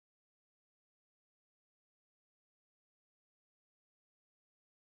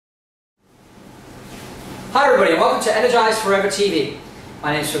Hi everybody and welcome to Energize Forever TV.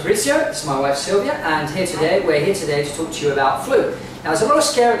 My name is Fabrizio, this is my wife Sylvia, and we're here today to talk to you about flu. Now there's a lot of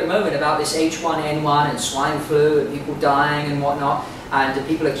scare at the moment about this H1N1 and swine flu and people dying and whatnot, and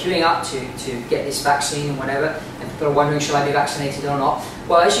people are queuing up to get this vaccine and whatever, and people are wondering, should I be vaccinated or not?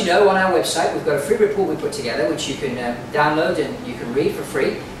 Well, as you know, on our website we've got a free report we put together which you can download and you can read for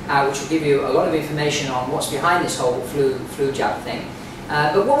free, which will give you a lot of information on what's behind this whole flu jab thing.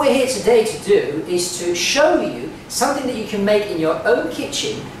 But what we're here today to do is to show you something that you can make in your own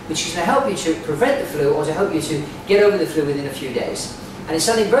kitchen which is going to help you to prevent the flu or to help you to get over the flu within a few days. And it's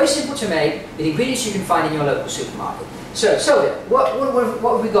something very simple to make with ingredients you can find in your local supermarket. So, Sylvia, what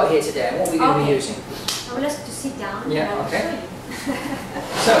have we got here today and what are we going to be using? I want us to sit down. Yeah, okay.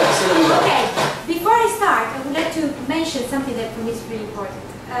 So let's see what we got. Okay, before I start, I would like to mention something that for me is really important.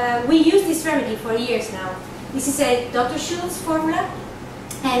 We use this remedy for years now. This is a Dr. Schultz formula.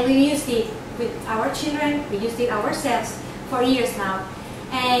 And we used it with our children, we used it ourselves for years now.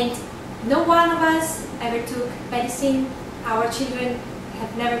 And no one of us ever took medicine. Our children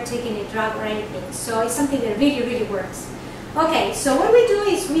have never taken a drug or anything. So it's something that really, really works. Okay, so what we do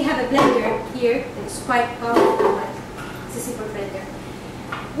is we have a blender here that is quite powerful, but it's a simple blender.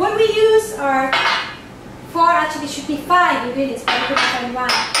 What we use are actually should be 5 ingredients, but I couldn't find one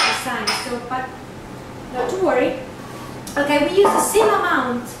this time. So, but not to worry. Okay, we use the same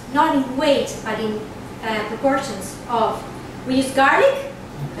amount, not in weight, but in proportions of. We use garlic,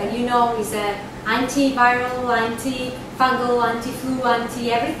 that you know is a antiviral, antifungal, anti-flu,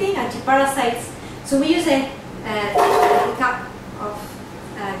 anti-everything, anti-parasites. So we use a cup of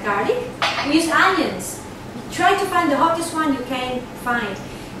garlic. We use onions. Try to find the hottest one you can find.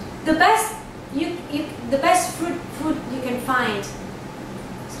 The best food you can find.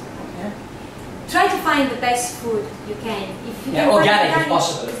 Try to find the best food you can. If you can organic if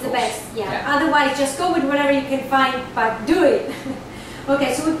possible. It's the best. Yeah. Otherwise, just go with whatever you can find, but do it.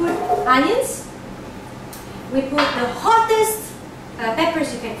 Okay. So we put onions. We put the hottest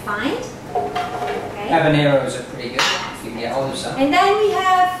peppers you can find. Okay. Habaneros are pretty good if you can get hold of some. And then we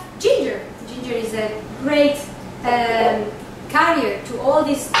have ginger. Ginger is a great carrier to all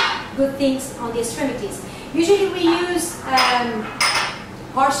these good things on the extremities. Usually we use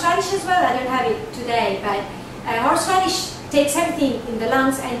horseradish as well. I don't have it today, but horseradish takes everything in the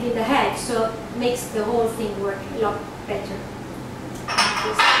lungs and in the head, so it makes the whole thing work a lot better.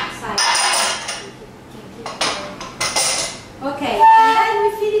 This side. Okay, and then we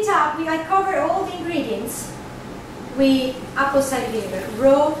fill it up. I cover all the ingredients with apple cider vinegar,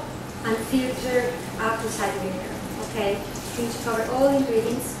 raw, unfiltered apple cider vinegar. Okay, we need to cover all the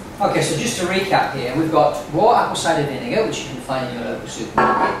ingredients. Okay, so just to recap here, we've got raw apple cider vinegar, which you can find in your local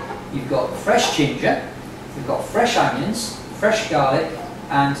supermarket. You've got fresh ginger, we've got fresh onions, fresh garlic,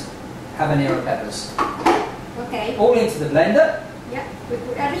 and habanero peppers. Okay. All into the blender. Yeah, we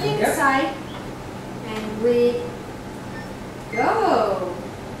put everything inside, and we go.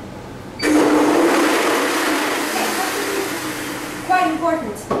 Quite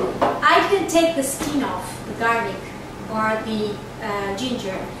important. I didn't take the skin off the garlic or the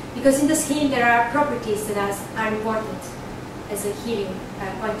ginger, because in the skin there are properties that are important as a healing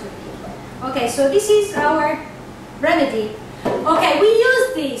point of view. Okay, so this is our remedy. Okay, we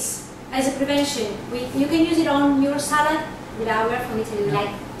use this as a prevention. You can use it on your salad. With our from Italy, we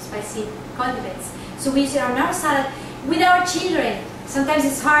like spicy condiments. So we use it on our salad with our children. Sometimes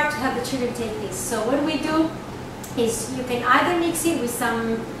it's hard to have the children take this. So what we do is you can either mix it with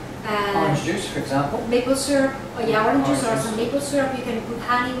some orange juice, for example. Maple syrup, or orange juice or some maple syrup. You can put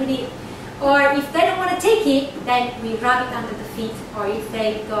honey with it. Or if they don't want to take it, then we rub it under the feet. Or if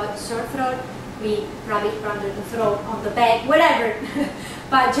they got sore throat, we rub it under the throat, on the bed, whatever.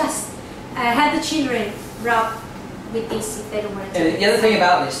 But just have the children rub with this if they don't want to take it. The other thing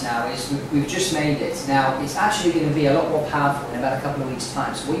about this now is we've just made it. Now it's actually going to be a lot more powerful in about a couple of weeks'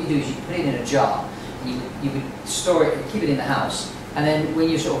 time. So what you do is you put it in a jar, and you would store it, keep it in the house. And then when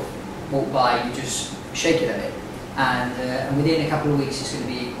you sort of walk by, you just shake it a bit. And within a couple of weeks, it's going to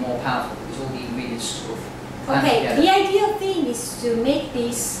be more powerful because all the ingredients sort of okay, the ideal thing is to make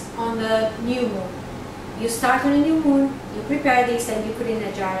this on the new moon. You start on a new moon, you prepare this, and you put it in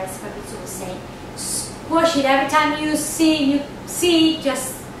a jar, as Fabrizio was saying. Push it every time you see,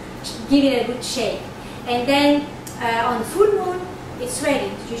 just give it a good shake. And then on the full moon, it's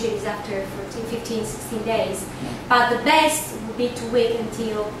ready. Usually it's after 14, 15, 16 days. But the best would be to wait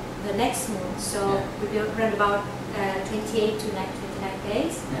until the next moon. So we'll be around about 28 to 29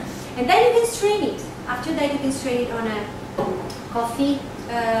 days. And then you can strain it. After that you can strain it on a coffee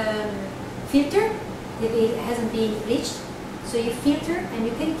filter that it hasn't been bleached. So you filter and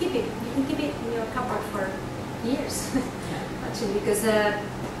you can keep it. You can keep it in your cupboard for years, actually, because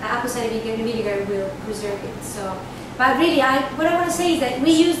apple cider vinegar will preserve it. So, but really, what I want to say is that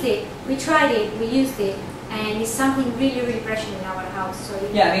we used it, we tried it, we used it, and it's something really, really precious in our house. So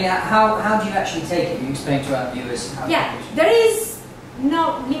yeah, I mean, how do you actually take it? You explain to our viewers how. Yeah, there is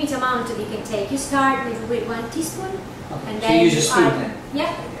no limit amount that you can take. You start with 1 teaspoon, Okay. and So then you use a spoon then?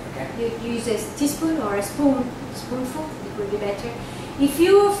 Yeah. Okay. You use a teaspoon or a spoonful, it would be better. If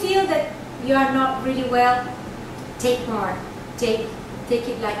you feel that you are not really well, take more. Take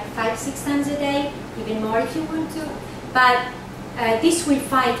it like 5-6 times a day, even more if you want to. But this will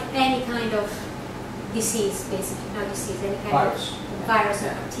fight any kind of disease, basically, not disease, any kind of virus or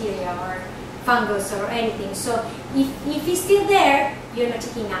bacteria or fungus or anything. So if it's still there, you're not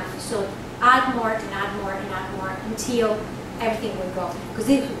taking enough. So add more and add more and add more until everything will go, because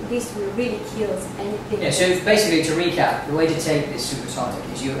this will really kill anything. Yeah, so basically to recap, the way to take this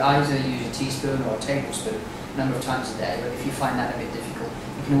Supertonic is you either use a teaspoon or a tablespoon a number of times a day, but if you find that a bit difficult,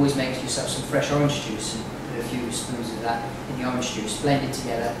 you can always make yourself some fresh orange juice and put a few spoons of that in the orange juice, blend it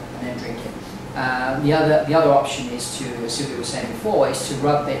together and then drink it. The other option is to, as Sylvia was saying before, is to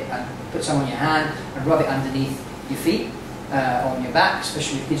rub it and put some on your hand and rub it underneath your feet, on your back,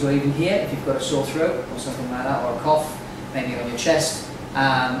 especially with kids, or even here if you've got a sore throat or something like that, or a cough, maybe on your chest,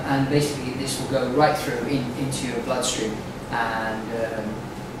 and basically this will go right through into your bloodstream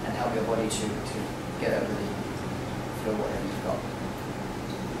and help your body to get over the flu, whatever you've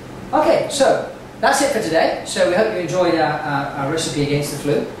got. Okay, so that's it for today. So we hope you enjoyed our recipe against the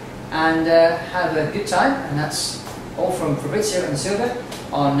flu, and have a good time. And that's all from Fabrizio and Silvia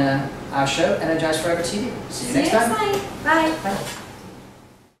on our show Energize Forever TV. See you next time. Bye. Bye.